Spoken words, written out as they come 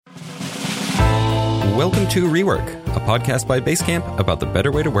Welcome to Rework, a podcast by Basecamp about the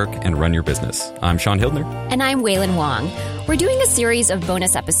better way to work and run your business. I'm Sean Hildner. And I'm Waylon Wong. We're doing a series of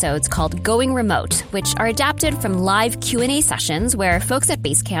bonus episodes called Going Remote, which are adapted from live Q&A sessions where folks at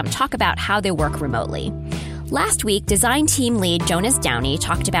Basecamp talk about how they work remotely. Last week, design team lead Jonas Downey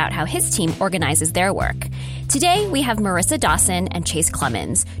talked about how his team organizes their work. Today, we have Marissa Dawson and Chase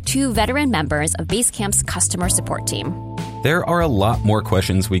Clemens, two veteran members of Basecamp's customer support team. There are a lot more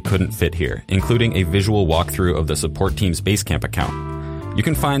questions we couldn't fit here, including a visual walkthrough of the support team's Basecamp account. You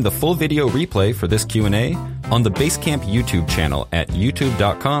can find the full video replay for this Q&A on the Basecamp YouTube channel at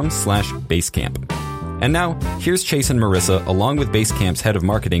youtube.com/Basecamp. And now, here's Chase and Marissa along with Basecamp's head of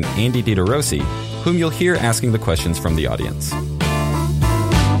marketing, Andy DiDeRossi, whom you'll hear asking the questions from the audience.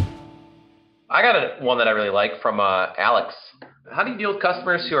 I got one that I really like from Alex. How do you deal with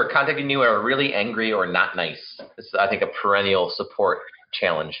customers who are contacting you and are really angry or not nice? This is, I think, a perennial support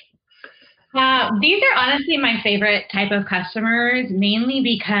challenge. These are honestly my favorite type of customers, mainly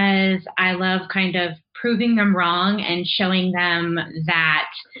because I love kind of proving them wrong and showing them that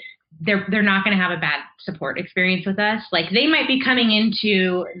they're not going to have a bad support experience with us. Like, they might be coming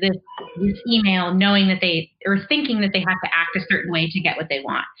into this email knowing that thinking that they have to act a certain way to get what they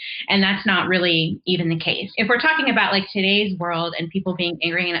want. And that's not really even the case. If we're talking about like today's world and people being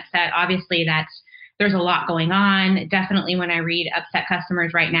angry and upset, obviously there's a lot going on. Definitely when I read upset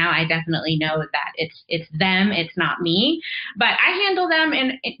customers right now, I definitely know that it's them, it's not me. But I handle them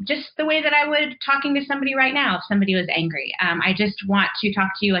in just the way that I would talking to somebody right now if somebody was angry. I just want to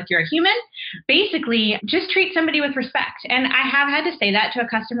talk to you like you're a human. Basically, just treat somebody with respect. And I have had to say that to a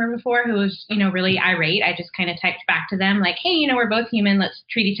customer before who was, really irate. I just kind of typed back to them like, hey, we're both human. Let's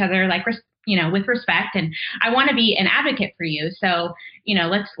treat each other like with respect. And I want to be an advocate for you. So,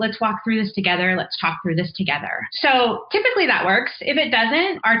 let's walk through this together. Let's talk through this together. So typically that works. If it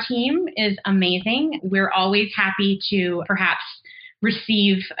doesn't, our team is amazing. We're always happy to perhaps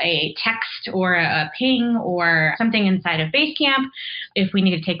receive a text or a ping or something inside of Basecamp if we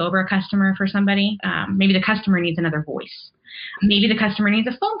need to take over a customer for somebody. Maybe the customer needs another voice. Maybe the customer needs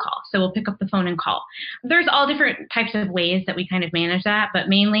a phone call, so we'll pick up the phone and call. There's all different types of ways that we kind of manage that, but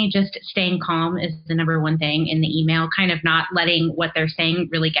mainly just staying calm is the number one thing in the email, kind of not letting what they're saying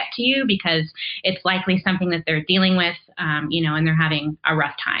really get to you because it's likely something that they're dealing with, and they're having a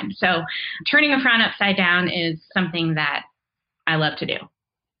rough time. So turning a frown upside down is something that I love to do.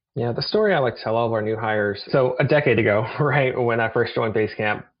 Yeah, the story I like to tell all of our new hires. So a decade ago, right, when I first joined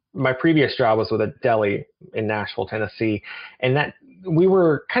Basecamp, my previous job was with a deli in Nashville, Tennessee, and that we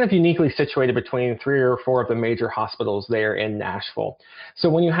were kind of uniquely situated between 3 or 4 of the major hospitals there in Nashville. So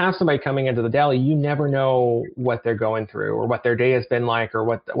when you have somebody coming into the deli, you never know what they're going through or what their day has been like or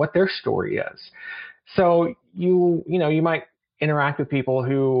what their story is. So you might interact with people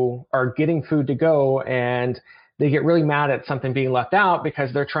who are getting food to go and they get really mad at something being left out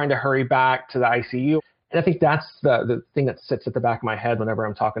because they're trying to hurry back to the ICU. And I think that's the thing that sits at the back of my head whenever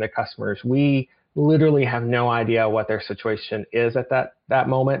I'm talking to customers. We literally have no idea what their situation is at that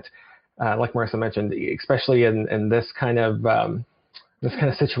moment. Like Marissa mentioned, especially in this kind of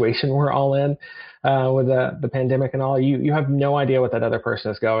situation we're all in with the pandemic and all, you have no idea what that other person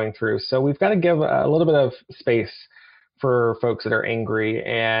is going through. So we've got to give a little bit of space for folks that are angry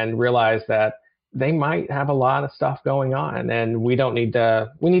and realize that they might have a lot of stuff going on, and we need to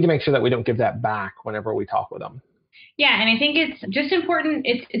make sure that we don't give that back whenever we talk with them. Yeah, and I think it's just important.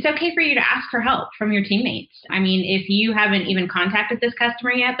 It's okay for you to ask for help from your teammates. I mean, if you haven't even contacted this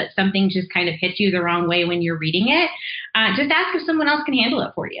customer yet, but something just kind of hits you the wrong way when you're reading it, just ask if someone else can handle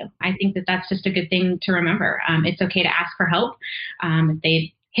it for you. I think that's just a good thing to remember. It's okay to ask for help. If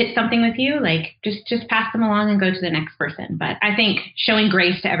they hit something with you, like just pass them along and go to the next person. But I think showing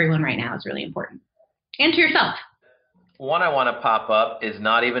grace to everyone right now is really important. And to yourself. One I want to pop up is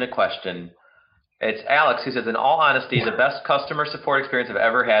not even a question. It's Alex who says, in all honesty, the best customer support experience I've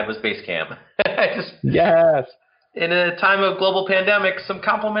ever had was Basecamp. Yes. In a time of global pandemic, some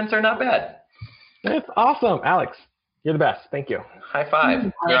compliments are not bad. That's awesome. Alex, you're the best. Thank you. High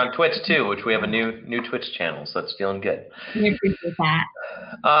five. You're on Twitch too, which we have a new Twitch channel, so that's feeling good. We appreciate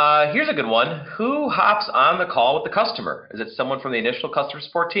that. Here's a good one. Who hops on the call with the customer? Is it someone from the initial customer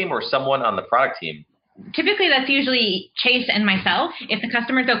support team or someone on the product team? Typically, that's usually Chase and myself. If the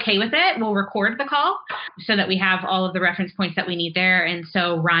customer's okay with it, we'll record the call so that we have all of the reference points that we need there. And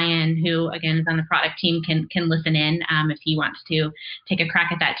so Ryan, who, again, is on the product team, can listen in if he wants to take a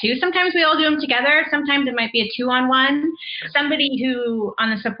crack at that, too. Sometimes we all do them together. Sometimes it might be a 2-on-1. Somebody who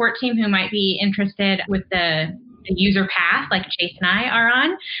on the support team who might be interested with the a user path like Chase and I are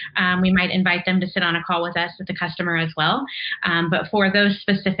on, we might invite them to sit on a call with us with the customer as well. But for those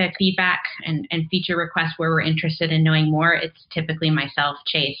specific feedback and feature requests where we're interested in knowing more, it's typically myself,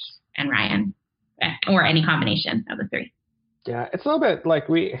 Chase, and Ryan, or any combination of the three. Yeah, it's a little bit like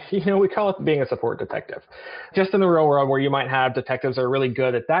we call it being a support detective. Just in the real world where you might have detectives that are really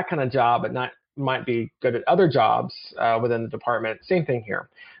good at that kind of job, but might be good at other jobs within the department. Same thing here.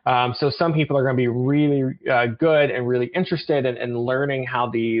 So some people are going to be really good and really interested in learning how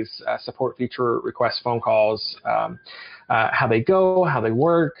these support feature request phone calls, how they go, how they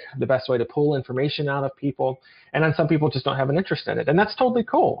work, the best way to pull information out of people. And then some people just don't have an interest in it. And that's totally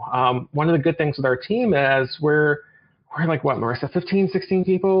cool. One of the good things with our team is we're like, what, Marissa, 15, 16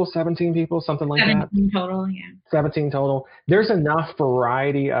 people, 17 people, something like 17 total, yeah. 17 total. There's enough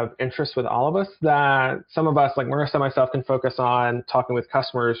variety of interest with all of us that some of us, like Marissa and myself, can focus on talking with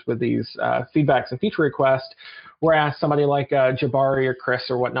customers with these feedbacks and feature requests, whereas somebody like Jabari or Chris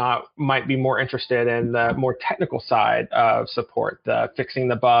or whatnot might be more interested in the more technical side of support, the fixing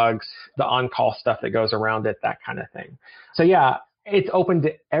the bugs, the on-call stuff that goes around it, that kind of thing. So yeah, it's open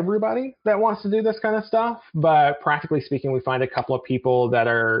to everybody that wants to do this kind of stuff, but practically speaking, we find a couple of people that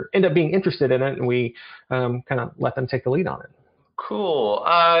end up being interested in it, and we kind of let them take the lead on it. Cool.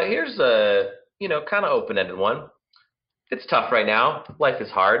 Here's a kind of open-ended one. It's tough right now. Life is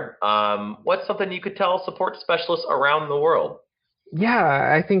hard. What's something you could tell support specialists around the world?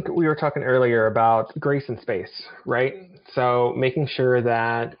 Yeah, I think we were talking earlier about grace and space, right? So making sure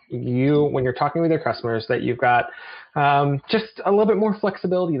that when you're talking with your customers, that you've got just a little bit more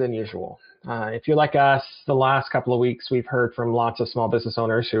flexibility than usual. If you're like us, the last couple of weeks, we've heard from lots of small business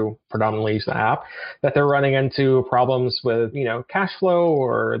owners who predominantly use the app that they're running into problems with, cash flow,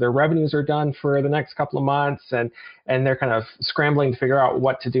 or their revenues are done for the next couple of months, and they're kind of scrambling to figure out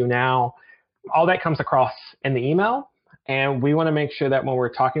what to do now. All that comes across in the email. And we want to make sure that when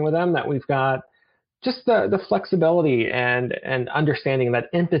we're talking with them, that we've got just the flexibility and understanding, that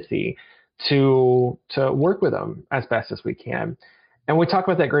empathy to work with them as best as we can. And we talk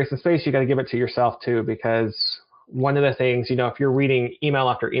about that grace and space, you got to give it to yourself too, because one of the things, if you're reading email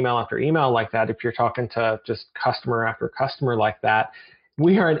after email after email like that, if you're talking to just customer after customer like that,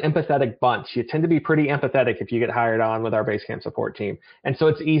 we are an empathetic bunch. You tend to be pretty empathetic if you get hired on with our Basecamp support team. And so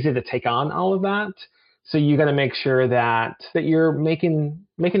it's easy to take on all of that. So you got to make sure that you're making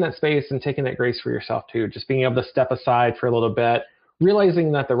that space and taking that grace for yourself too. Just being able to step aside for a little bit,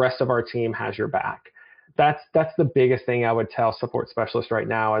 realizing that the rest of our team has your back. That's the biggest thing I would tell support specialists right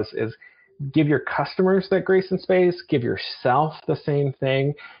now is give your customers that grace and space, give yourself the same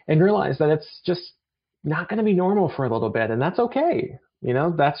thing, and realize that it's just not going to be normal for a little bit. And that's okay.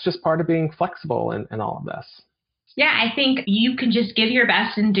 That's just part of being flexible in all of this. Yeah, I think you can just give your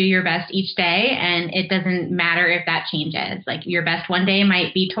best and do your best each day, and it doesn't matter if that changes. Like, your best one day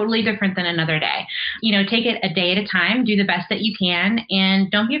might be totally different than another day. Take it a day at a time, do the best that you can,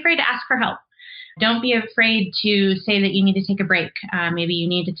 and don't be afraid to ask for help. Don't be afraid to say that you need to take a break. Maybe you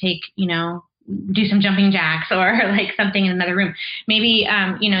need to take, do some jumping jacks or like something in another room. Maybe,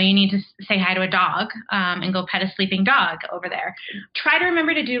 you need to say hi to a dog and go pet a sleeping dog over there. Try to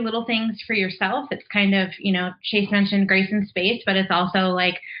remember to do little things for yourself. It's kind of, Chase mentioned grace and space, but it's also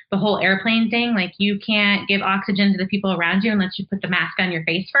like the whole airplane thing. Like, you can't give oxygen to the people around you unless you put the mask on your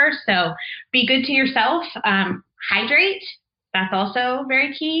face first. So be good to yourself. Hydrate. That's also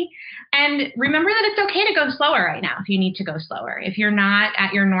very key. And remember that it's okay to go slower right now if you need to go slower. If you're not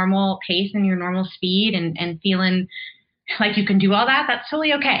at your normal pace and your normal speed and feeling like you can do all that, that's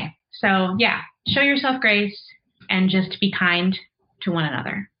totally okay. So yeah, show yourself grace and just be kind to one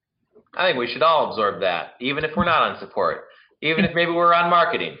another. I think we should all absorb that, even if we're not on support, even if maybe we're on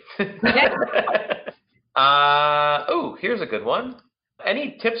marketing. Here's a good one.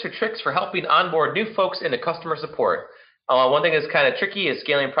 Any tips or tricks for helping onboard new folks into customer support? One thing that's kind of tricky is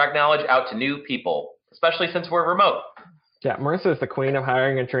scaling product knowledge out to new people, especially since we're remote. Yeah, Marissa is the queen of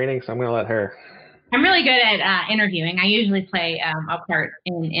hiring and training, so I'm going to let her. I'm really good at interviewing. I usually play a part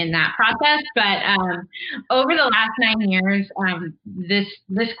in that process, but over the last 9 years,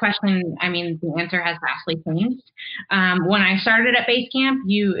 this question, the answer has vastly changed. When I started at Basecamp,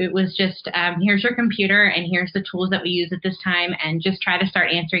 it was just here's your computer and here's the tools that we use at this time, and just try to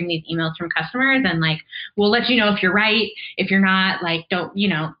start answering these emails from customers, and we'll let you know if you're right. If you're not, don't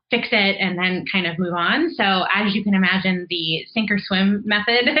fix it and then kind of move on. So as you can imagine, the sink or swim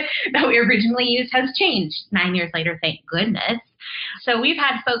method that we originally used has changed 9 years later, thank goodness. So we've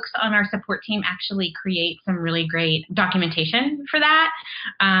had folks on our support team actually create some really great documentation for that.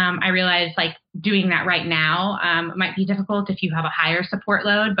 I realize doing that right now might be difficult if you have a higher support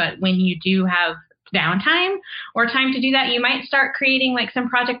load, but when you do have downtime or time to do that, you might start creating like some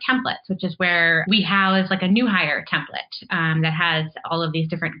project templates, which is where we house like a new hire template that has all of these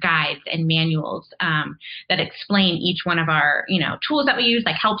different guides and manuals that explain each one of our, tools that we use,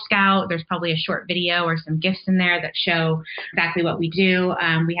 like Help Scout. There's probably a short video or some GIFs in there that show exactly what we do.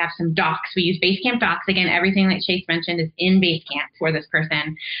 We have some docs. We use Basecamp docs. Again, everything that Chase mentioned is in Basecamp for this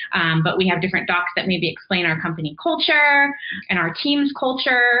person. But we have different docs that maybe explain our company culture and our team's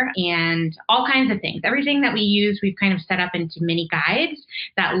culture and all kinds of things. Everything that we use, we've kind of set up into mini guides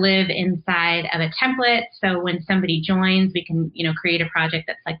that live inside of a template. So when somebody joins, we can, create a project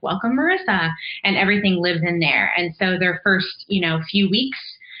that's like, welcome, Marissa, and everything lives in there. And so their first, few weeks,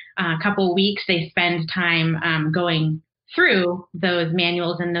 couple weeks, they spend time going through those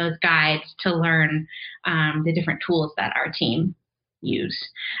manuals and those guides to learn the different tools that our team use.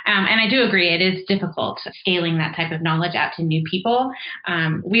 And I do agree, it is difficult scaling that type of knowledge out to new people.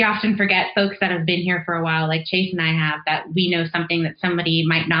 We often forget folks that have been here for a while, like Chase and I have, that we know something that somebody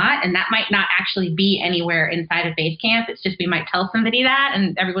might not, and that might not actually be anywhere inside of Basecamp. It's just we might tell somebody that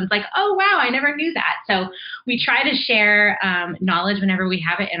and everyone's like, oh, wow, I never knew that. So we try to share knowledge whenever we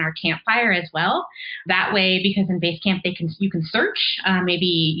have it in our campfire as well. That way, because in Basecamp, you can search. Maybe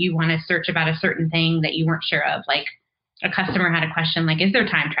you want to search about a certain thing that you weren't sure of, like a customer had a question like, is there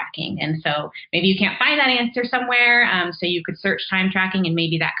time tracking? And so maybe you can't find that answer somewhere. So you could search time tracking and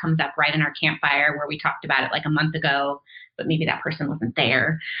maybe that comes up right in our campfire where we talked about it like a month ago, but maybe that person wasn't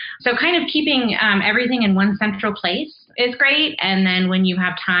there. So kind of keeping everything in one central place is great. And then when you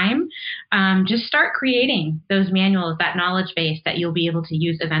have time, just start creating those manuals, that knowledge base that you'll be able to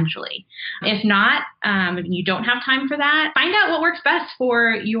use eventually. If not, if you don't have time for that, find out what works best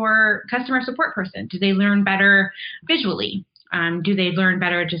for your customer support person. Do they learn better visually? Do they learn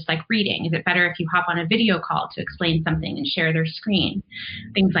better just like reading? Is it better if you hop on a video call to explain something and share their screen?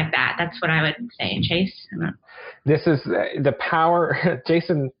 Things like that. That's what I would say. Chase? This is the power.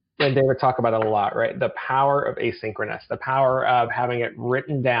 Jason and David talk about it a lot, right? The power of asynchronous, the power of having it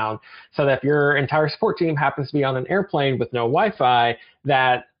written down so that if your entire support team happens to be on an airplane with no Wi-Fi,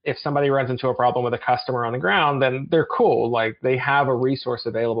 that if somebody runs into a problem with a customer on the ground, then they're cool. Like they have a resource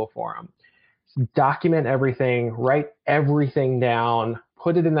available for them. Document everything, write everything down,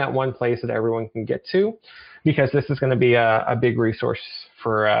 put it in that one place that everyone can get to, because this is going to be a big resource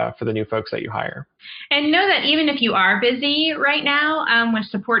for the new folks that you hire. And know that even if you are busy right now with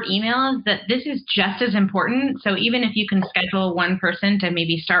support emails, that this is just as important. So even if you can schedule one person to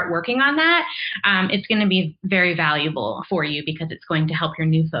maybe start working on that, it's going to be very valuable for you because it's going to help your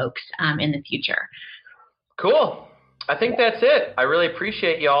new folks in the future. Cool. I think that's it. I really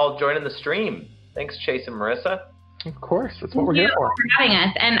appreciate you all joining the stream. Thanks, Chase and Marissa. Of course. That's what we're here for. Having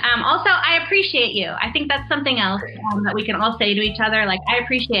us. And also, I appreciate you. I think that's something else that we can all say to each other. Like, I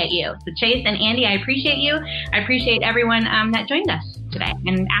appreciate you. So Chase and Andy, I appreciate you. I appreciate everyone that joined us today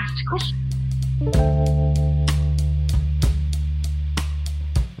and asked questions.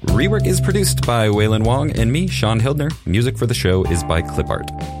 Rework is produced by Waylon Wong and me, Sean Hildner. Music for the show is by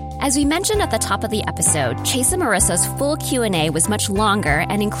Clipart. As we mentioned at the top of the episode, Chase and Marissa's full Q&A was much longer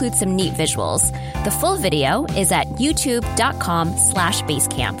and includes some neat visuals. The full video is at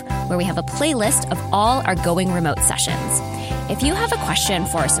youtube.com/basecamp, where we have a playlist of all our Going Remote sessions. If you have a question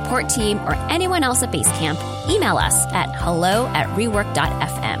for our support team or anyone else at Basecamp, email us at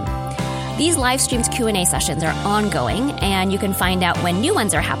hello@rework.fm. These live streamed Q&A sessions are ongoing, and you can find out when new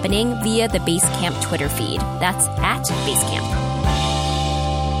ones are happening via the Basecamp Twitter feed. That's at Basecamp.